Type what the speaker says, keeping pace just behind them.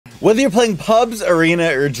Whether you're playing pubs,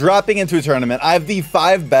 arena, or dropping into a tournament, I have the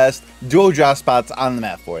 5 best duo drop spots on the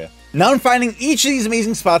map for you. Now in finding each of these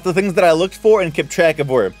amazing spots, the things that I looked for and kept track of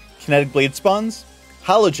were kinetic blade spawns,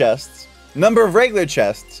 hollow chests, number of regular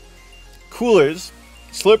chests, coolers,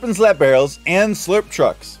 slurp and slap barrels, and slurp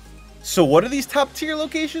trucks. So what are these top tier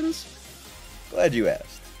locations? Glad you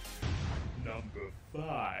asked. Number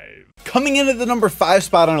 5. Coming in at the number 5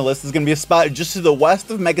 spot on our list is going to be a spot just to the west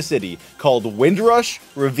of Mega City called Windrush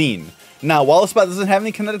Ravine. Now, while the spot doesn't have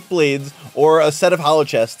any kinetic blades or a set of hollow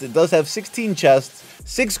chests, it does have 16 chests,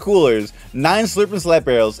 6 coolers, 9 slurp and slap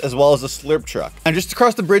barrels, as well as a slurp truck. And just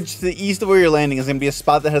across the bridge to the east of where you're landing is going to be a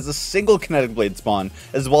spot that has a single kinetic blade spawn,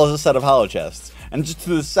 as well as a set of hollow chests. And just to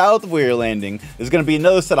the south of where you're landing is going to be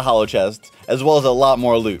another set of hollow chests, as well as a lot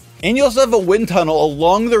more loot. And you also have a wind tunnel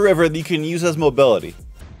along the river that you can use as mobility.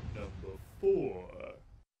 Number 4.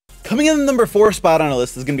 Coming in the number 4 spot on our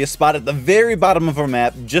list is going to be a spot at the very bottom of our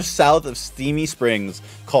map, just south of Steamy Springs,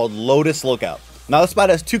 called Lotus Lookout. Now the spot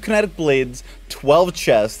has 2 kinetic blades, 12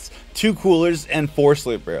 chests, 2 coolers, and 4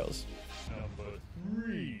 slurp barrels. Number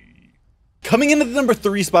 3. Coming into the number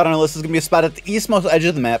 3 spot on our list is going to be a spot at the eastmost edge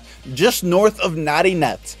of the map, just north of Naughty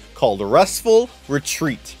Net, called Restful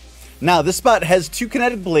Retreat. Now this spot has 2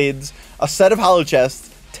 kinetic blades, a set of hollow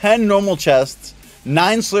chests, 10 normal chests,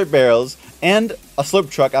 9 slurp barrels, and a slurp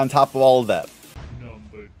truck on top of all of that.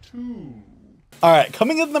 Number 2. Alright,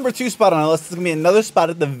 coming in the number 2 spot on our list is going to be another spot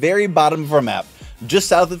at the very bottom of our map, just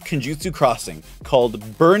south of Kenjutsu Crossing,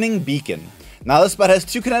 called Burning Beacon. Now this spot has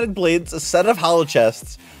 2 kinetic blades, a set of hollow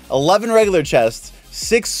chests, 11 regular chests,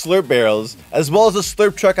 6 slurp barrels, as well as a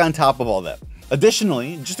slurp truck on top of all that.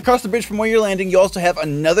 Additionally, just across the bridge from where you're landing, you also have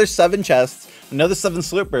another 7 chests, another 7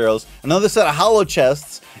 slurp barrels, another set of hollow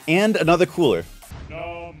chests, and another cooler.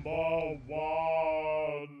 Number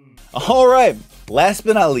 1. Alright, last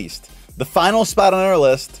but not least, the final spot on our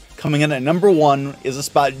list, coming in at number 1, is a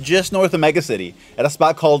spot just north of Mega City, at a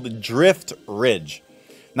spot called Drift Ridge.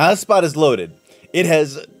 Now this spot is loaded. It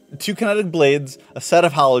has 2 kinetic blades, a set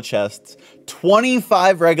of hollow chests,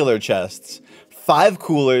 25 regular chests, 5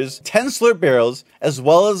 coolers, 10 slurp barrels, as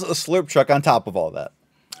well as a slurp truck on top of all that.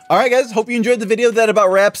 Alright guys, hope you enjoyed the video. That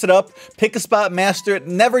about wraps it up. Pick a spot, master it,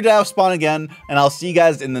 never die off spawn again, and I'll see you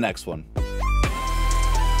guys in the next one.